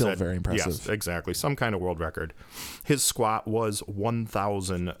 record. Like I still said, very impressive. Yes, exactly. Some kind of world record. His squat was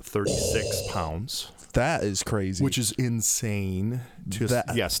 1,036 pounds. That is crazy. Which is insane. To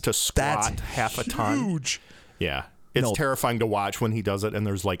squat that's half a ton. huge. Yeah, it's No. terrifying to watch when he does it, and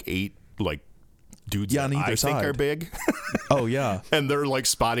there's like 8 dudes Yeah, on that either I think side. are big, Oh yeah. and they're like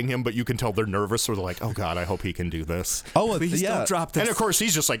spotting him, but you can tell they're nervous, or they're like, "Oh God, I hope he can do this." Oh, Please yeah. don't drop this. And of course,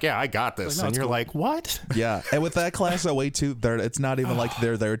 he's just like, "Yeah, I got this," Like, no, and it's you're cool. like, "What?" Yeah, and with that class of weight too, it's not even like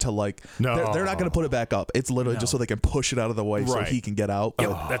they're there to like. No. They're not going to put it back up. It's literally just so they can push it out of the way so Right. he can get out.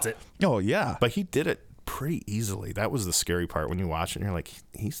 That's it. Oh yeah. But he did it pretty easily. That was the scary part when you watch it. And you're like,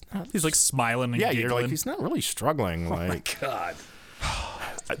 he's not. He's like smiling and Yeah, giggling. you're like, he's not really struggling. Like, God.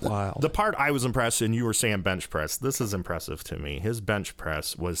 Wow. the part I was impressed in, you were saying bench press. This is impressive to me. His bench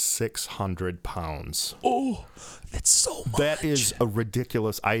press was 600 pounds. Oh, it's so much. That is a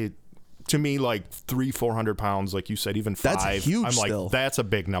ridiculous. To me, like 300-400 pounds, like you said, even 5. That's huge I'm like, still. that's a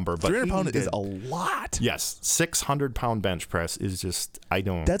big number. But 300 he pound is did- a lot. Yes, 600-pound bench press is just. I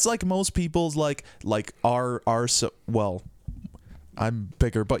don't. That's like most people's like our so well. I'm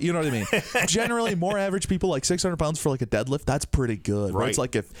bigger, but you know what I mean. Generally, more average people like 600 pounds for like a deadlift. That's pretty good, right? Right. It's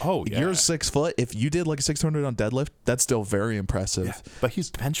like if Yeah. you're 6 foot, if you did like a 600 on deadlift, that's still very impressive. But he's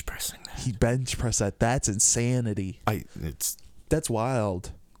bench pressing that. He bench press that. That's insanity. It's. That's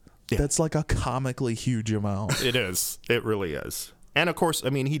wild. Yeah. That's like a comically huge amount. It is. It really is. And of course, I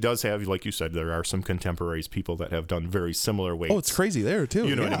mean, he does have, like you said, there are some contemporaries, people that have done very similar weights. Oh, it's crazy there too.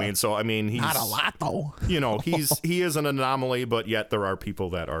 You know what I yeah. mean? So I mean, he's Not a lot though. he is an anomaly, but yet there are people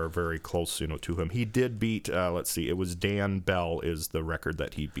that are very close, to him. He did beat. Let's see, it was Dan Bell is the record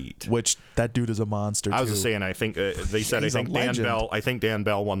that he beat. Which that dude is a monster. I was too. just saying. I think they said. He's a I think Dan legend. Bell. I think Dan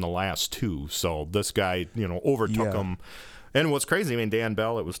Bell won the last 2. So this guy, overtook Yeah. him. And what's crazy? I mean, Dan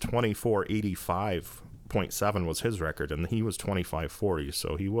Bell. It was 24:85.7 was his record, and he was 25:40.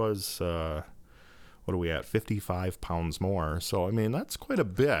 So he was. What are we at? 55 pounds more. So I mean, that's quite a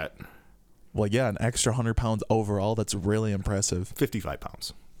bit. Well, yeah, an extra 100 pounds overall. That's really impressive. 55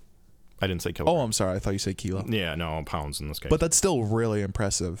 pounds. I didn't say kilograms. Oh, I'm sorry. I thought you said kilo. Yeah, no, pounds in this case. But that's still really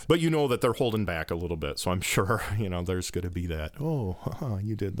impressive. But you know that they're holding back a little bit, so I'm sure, there's going to be that,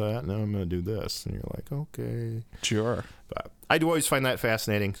 you did that, now I'm going to do this. And you're like, okay. Sure. But I do always find that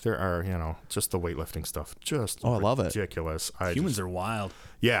fascinating. There are, just the weightlifting stuff, just I love it. ridiculous. Humans are wild.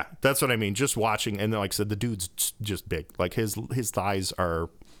 Yeah, that's what I mean. Just watching, and like I said, the dude's just big. Like his thighs are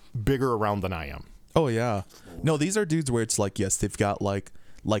bigger around than I am. Oh, yeah. No, these are dudes where it's like, yes, they've got like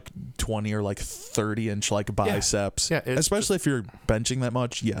 20 or like 30 inch like biceps. Yeah, it's especially if you're benching that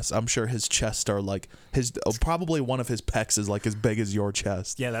much. Yes, I'm sure his chest are like probably one of his pecs is like as big as your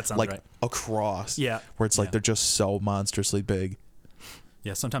chest. Yeah, that sounds like right. across. Yeah. Where it's like Yeah. they're just so monstrously big.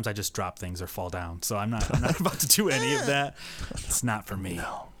 Yeah, sometimes I just drop things or fall down. So I'm not about to do any of that. It's not for me.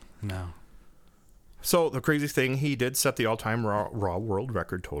 No. So the crazy thing, he did set the all-time Raw world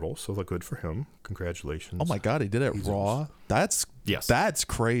record total. So good for him. Congratulations. Oh my God, he did it Raw. That's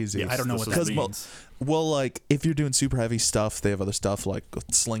crazy. Yeah, I don't know what that means. Well, like if you're doing super heavy stuff, they have other stuff like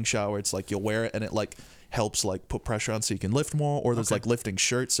slingshot where it's like you'll wear it and it like helps like put pressure on so you can lift more, or there's like lifting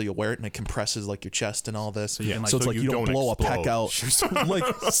shirts so you'll wear it and it compresses like your chest and all this. So, so it's like you don't blow explode. A peck out. Like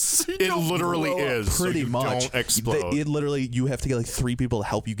it literally is pretty so much. Don't explode. It literally you have to get like 3 people to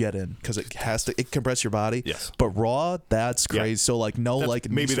help you get in because it has to compress your body. Yes. But Raw, that's crazy. Yeah. So like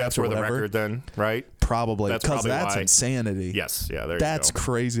maybe that's where the record then, right? Probably because that's insanity. Yes. Yeah. That's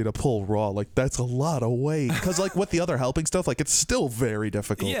crazy to pull Raw. Like that's a lot of weight. Because like with the other helping stuff, like it's still very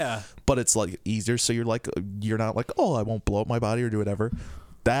difficult. Yeah. But it's like easier, so you're not like, oh, I won't blow up my body or do whatever.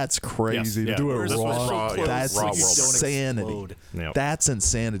 That's crazy to do it Raw. That's insanity. Yep. That's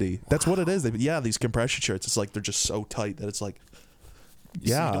insanity. That's what it is. These compression shirts. It's like they're just so tight that it's like,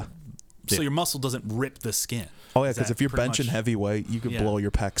 So your muscle doesn't rip the skin. Oh yeah, because if you're benching heavyweight, you can blow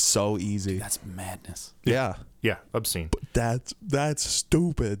your pecs so easy. That's madness. Yeah. Yeah, obscene. But that's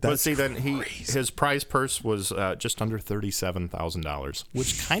stupid. But see, then his prize purse was just under $37,000,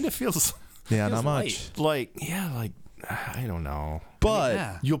 which kind of feels not much. Like I don't know.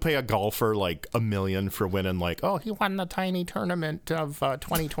 But you'll pay a golfer like $1 million for winning. Like, oh, he won the tiny tournament of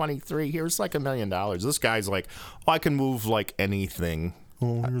 2023. Here's like $1 million. This guy's like, oh, I can move like anything.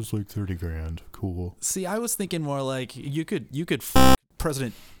 Oh, here's like 30 grand. Cool. See, I was thinking more like you could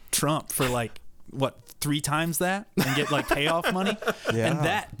President Trump for like 3 times that and get like payoff money. And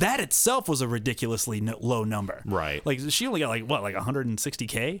that itself was a ridiculously low number. Right. Like she only got like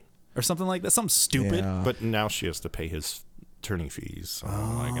 160K or something like that. Something stupid. Yeah. But now she has to pay his attorney fees.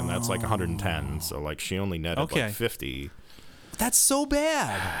 And that's like 110. So like she only netted like 50. That's so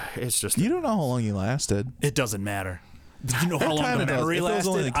bad. It's just you don't know how long he lasted. It doesn't matter. Do you know how long the memory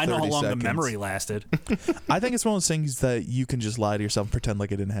lasted? Like I know how long seconds. the memory lasted. I think it's one of those things that you can just lie to yourself and pretend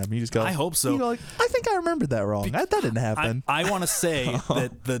like it didn't happen. You just go, I hope so. You go like, I think I remembered that wrong. That didn't happen. I want to say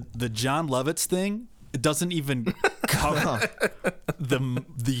that the John Lovitz thing, it doesn't even cover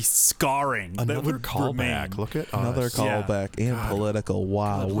the scarring. Another that callback. remain. Look at Another us. callback and political.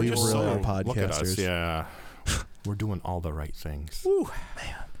 Wow, we really are podcasters. Look at us. Yeah. We're doing all the right things. Woo,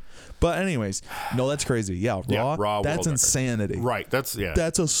 man. But anyways, no, that's crazy. Yeah, Raw that's insanity. Right. That's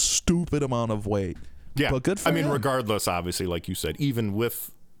a stupid amount of weight. Yeah. But good for him. Regardless, obviously, like you said, even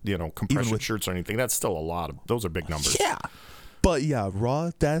with compression shirts or anything, that's still a lot of those are big numbers. Yeah. But yeah,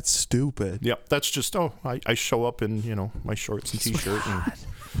 Raw, that's stupid. Yep. That's just I show up in, my shorts and t-shirt and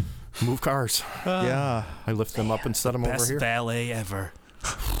move cars. Yeah. I lift them up and set them over here. Best valet ever.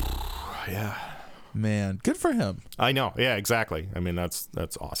 Yeah. Man, good for him. I know. Yeah, exactly. I mean, that's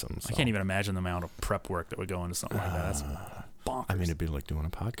awesome. So. I can't even imagine the amount of prep work that would go into something like that. That's bonkers. I mean, it'd be like doing a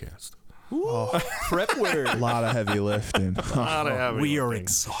podcast. Ooh, prep work. A lot of heavy lifting. We are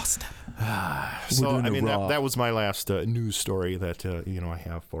exhausted. So, I mean, that was my last news story that, I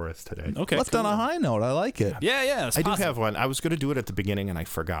have for us today. Okay. Left on a high note. I like it. Yeah. I do have one. I was going to do it at the beginning and I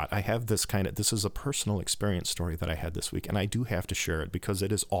forgot. I have this this is a personal experience story that I had this week and I do have to share it because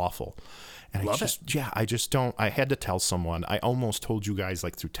it is awful. And I just don't. I had to tell someone. I almost told you guys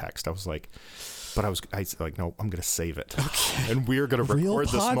like through text. I was like, no, I'm going to save it. Okay. And we're going to record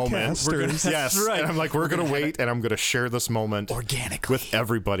this moment. Yes. Right. And I'm like, we're going to wait and I'm going to share this moment organically with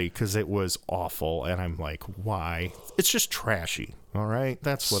everybody because it was awful. And I'm like, why? It's just trashy. All right.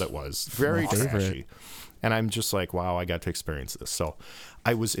 That's what it was. Very trashy. And I'm just like, wow, I got to experience this. So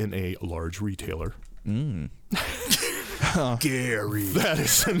I was in a large retailer. Gary. That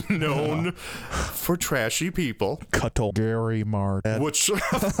is known for trashy people. Gary Mart. Which,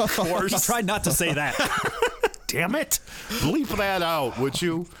 of course. I tried not to say that. Damn it. Bleep that out, would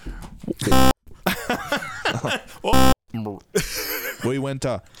you? We went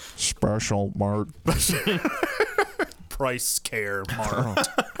to Special Mart. Price Care Mart.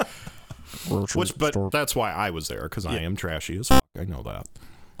 But that's why I was there, because I am trashy as fuck. I know that.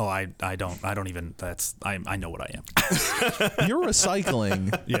 Oh, I don't even. I know what I am. You're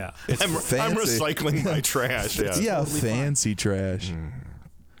recycling. Yeah, I'm recycling my trash. Yeah, totally fancy trash.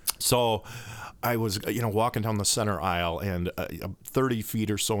 So, I was walking down the center aisle, and 30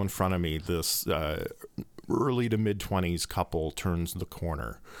 feet or so in front of me, this early to mid 20s couple turns the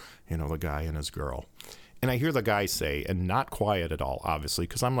corner. The guy and his girl, and I hear the guy say, and not quiet at all, obviously,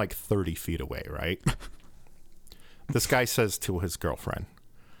 because I'm like 30 feet away, right? This guy says to his girlfriend,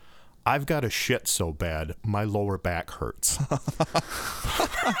 "I've got a shit so bad, my lower back hurts."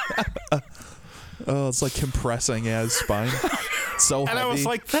 Oh, it's like compressing his spine. It's so heavy. And I was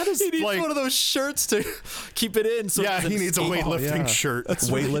like, that is He needs like, one of those shirts to keep it in. So yeah, he needs a weightlifting shirt.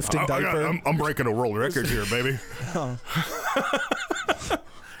 Weightlifting diaper. I'm breaking a world record here, baby.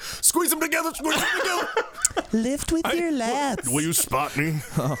 Squeeze them together. Lift with your lats. Will you spot me?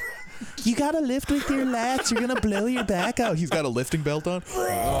 You gotta lift with your lats. You're gonna blow your back out. He's got a lifting belt on.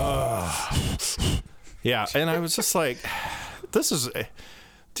 Yeah, and I was just like, this is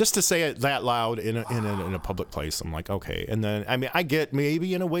just to say it that loud in a public place. I'm like, okay. And then I mean, I get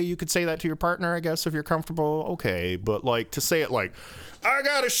maybe in a way you could say that to your partner, I guess, if you're comfortable. Okay, but like to say it like, I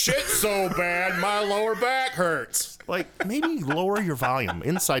got a shit so bad my lower back hurts. Like maybe lower your volume.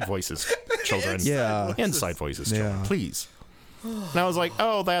 Inside voices, children. Yeah. Inside voices, children. Please. And I was like,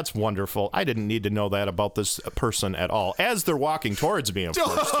 oh, that's wonderful. I didn't need to know that about this person at all. As they're walking towards me, of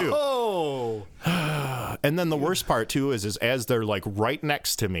course, too. Oh. And then the worst part, too, is as they're, like, right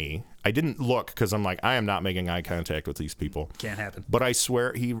next to me, I didn't look because I'm like, I am not making eye contact with these people. Can't happen. But I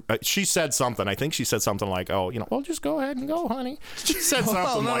swear she said something. I think she said something like, oh, well, just go ahead and go, honey. She said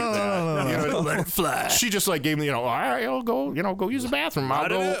something like that. No. Let it fly. She just, like, gave me, all right, I'll go, go use the bathroom.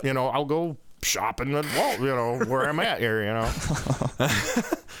 I'll go shopping at where I'm at here,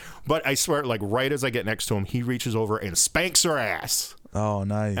 But I swear, like, right as I get next to him, he reaches over and spanks her ass. Oh,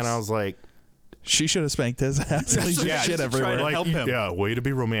 nice. And I was like, she should have spanked his ass. He's yeah, shit everywhere. like, help him. Yeah, way to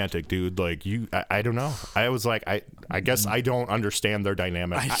be romantic, dude. Like, I don't know. I was like, I guess I don't understand their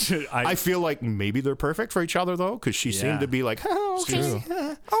dynamic. I feel like maybe they're perfect for each other, though, because she seemed to be like, oh, okay.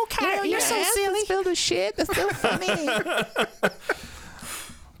 Okay, you're so silly. Filled with shit. That's so funny.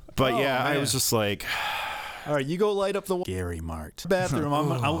 But yeah, I was just like, all right, you go light up the Gary Mart bathroom.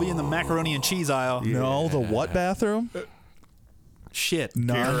 I'll be in the macaroni and cheese aisle. No, the what bathroom? Shit.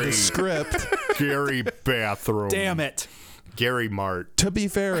 Nondescript. Gary bathroom. Damn it. Gary Mart. To be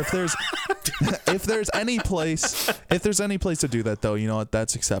fair, if there's any place to do that, though, you know what?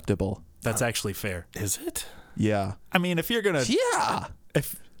 That's acceptable. That's actually fair. Is it? Yeah. I mean, if you're gonna, Yeah.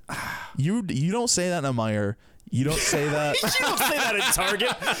 if You don't say that in a Meijer. You don't say that. you don't say that at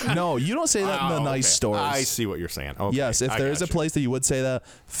Target. No, you don't say that in the nice stores. I see what you're saying. Okay, Yes, if there is a place that you would say that.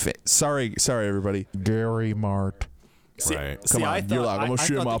 Sorry, everybody. Gary Mart. Right. Come on, you're like, I'm gonna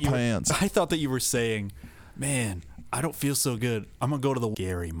shit my pants. I thought that you were saying, man, I don't feel so good. I'm gonna go to the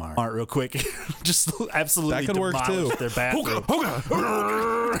Gary Mart real quick. Just absolutely That could work, demolish too. their bathroom.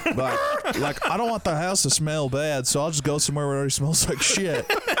 like I don't want the house to smell bad, so I'll just go somewhere where it already smells like shit.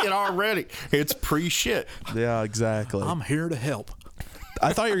 It's pre-shit. Yeah, exactly. I'm here to help.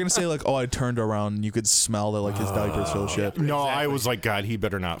 I thought you were gonna say like, oh, I turned around and you could smell that like his diapers full of shit. No, I was like, God, he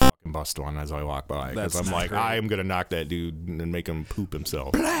better not fucking bust one as I walk by. Because I'm like, I am gonna knock that dude and make him poop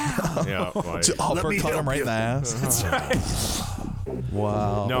himself. Yeah, like, Uppercut him right in the ass. That's right.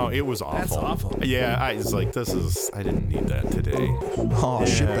 Wow. no, it was awful. That's awful. Yeah, I was like, I didn't need that today. Oh,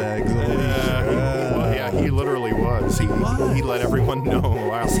 shitbags. Well, yeah, he literally was. He let everyone know.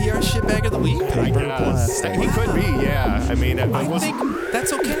 Wow. Is he our shitbag of the week? Paper I guess. plastic. He could be, yeah. I mean, it I wasn't think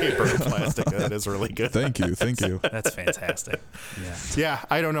that's okay. paper and plastic. That is really good. Thank you. That's fantastic. Yeah. Yeah,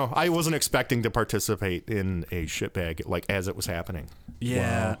 I don't know. I wasn't expecting to participate in a shitbag like as it was happening.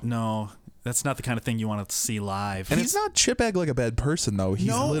 Yeah. No, that's not the kind of thing you want to see live. And he's not shitbag like a bad person though.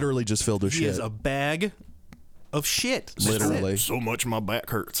 He's literally just filled with he shit. is a bag of shit. Literally. So much my back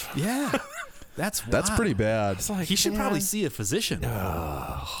hurts. Yeah. That's wild. pretty bad. Like, He should probably see a physician.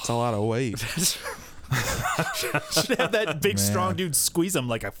 It's a lot of weight. Should have that big strong dude squeeze him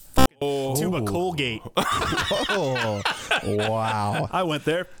like a fucking tube of Colgate. Oh, wow. I went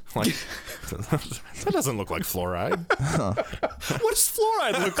there. Like, that doesn't look like fluoride. What does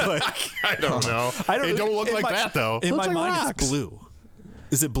fluoride look like? I don't know. It don't look like that though. In my like mind, rocks. it's blue.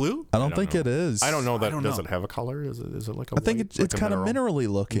 Is it blue? I don't think it is. I don't know that. Does know. it have a color? Is it like a? I think white, it's like a kind of mineral? minerally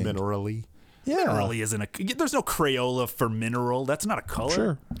looking. Minerally. Yeah. Minerally isn't a. There's no Crayola for mineral. That's not a color.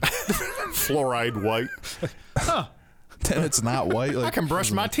 Sure. Fluoride white. And it's not white. Like, I can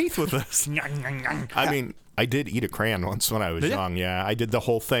brush my teeth with this. I mean, I did eat a crayon once when I was young. Yeah, I did the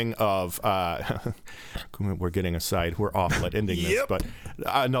whole thing of. We're getting aside. We're awful at ending this, but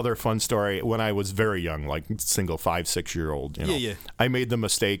another fun story. When I was very young, like single 5-6-year-old, Yeah. I made the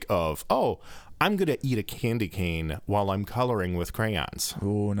mistake of I'm gonna eat a candy cane while I'm coloring with crayons.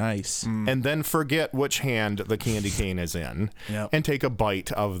 oh, nice. And then forget which hand the candy cane is in, and take a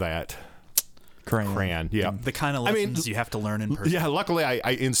bite of that crayon. Yeah, The kind of lessons you have to learn in person. yeah. Luckily,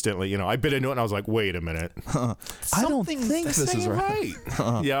 I instantly, I bit into it and I was like, wait a minute, I don't think this is right.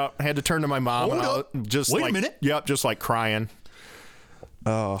 Yeah, I had to turn to my mom. Hold and I up. was just Wait a like, minute. Yep, just like crying.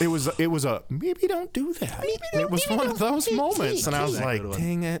 It was a maybe don't do that. It was one of those moments, and I was like,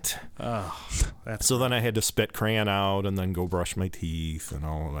 dang it. So then I had to spit crayon out and then go brush my teeth and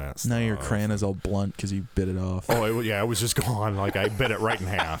all of that stuff. Now your crayon is all blunt because you bit it off. It was just gone. Like I bit it right in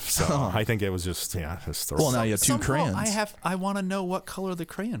half. So I think it was just Well, now you have two crayons. I want to know what color the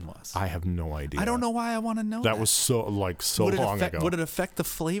crayon was. I have no idea. I don't know why I want to know. That was so long ago. Would it affect the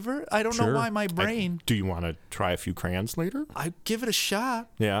flavor? I don't know why my brain. Do you want to try a few crayons later? I give it a shot.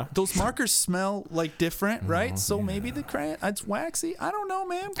 Yeah. Those markers smell like different, right? So maybe the crayon, it's waxy. I don't know,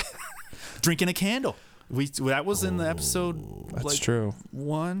 man. Drinking a candle. That was in the episode. That's true.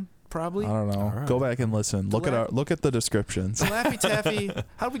 1, probably. I don't know. Right. Go back and listen. Look at the descriptions. Laffy Taffy.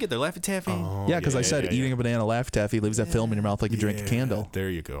 How did we get there? Laffy Taffy. Yeah, because I said eating a banana Laffy Taffy leaves that film in your mouth like you drink a candle. There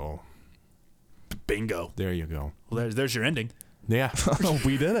you go. Bingo. There you go. Well, there's your ending. Yeah.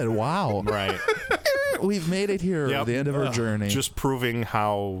 We did it. Wow. Right. We've made it here. Yep. The end of our journey. Just proving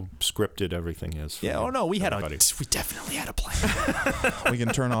how scripted everything is. Yeah. Oh no, we definitely had a plan. We can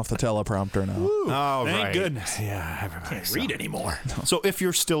turn off the teleprompter now. Woo. Oh, thank right. goodness. Yeah. Can't read anymore. So if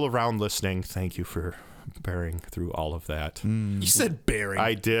you're still around listening, thank you for bearing through all of that. You said bearing.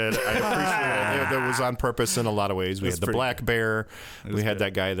 I did. I appreciate it. That was on purpose in a lot of ways. We had the black bear. We had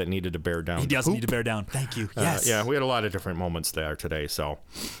that guy that needed to bear down. He does need to bear down. Thank you. Yes. Yeah, we had a lot of different moments there today. So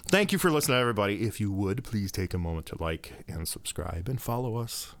thank you for listening, everybody. If you would, please take a moment to like and subscribe and follow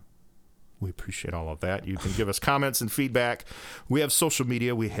us. We appreciate all of that. You can give us comments and feedback. We have social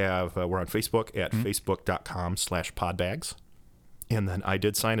media. We're on Facebook at facebook.com/podbags. And then I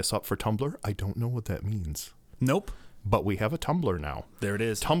did sign us up for Tumblr. I don't know what that means. Nope. But we have a Tumblr now. There it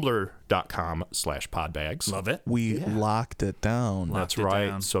is. Tumblr.com/podbags. Love it. We locked it down. That's right.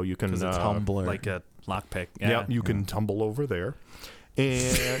 Down. So you can Tumblr. Like a lockpick. Yeah, you can tumble over there.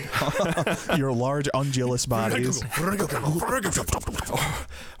 And your large ungulous bodies.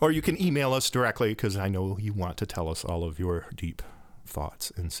 Or you can email us directly because I know you want to tell us all of your deep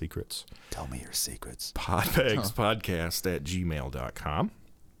thoughts and secrets. Tell me your secrets. Podbagspodcast@gmail.com.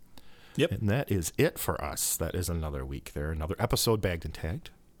 Yep. And that is it for us. That is another week there. Another episode bagged and tagged.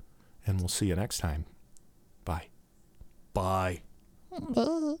 And we'll see you next time. Bye. Bye.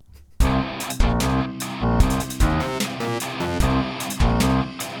 Bye.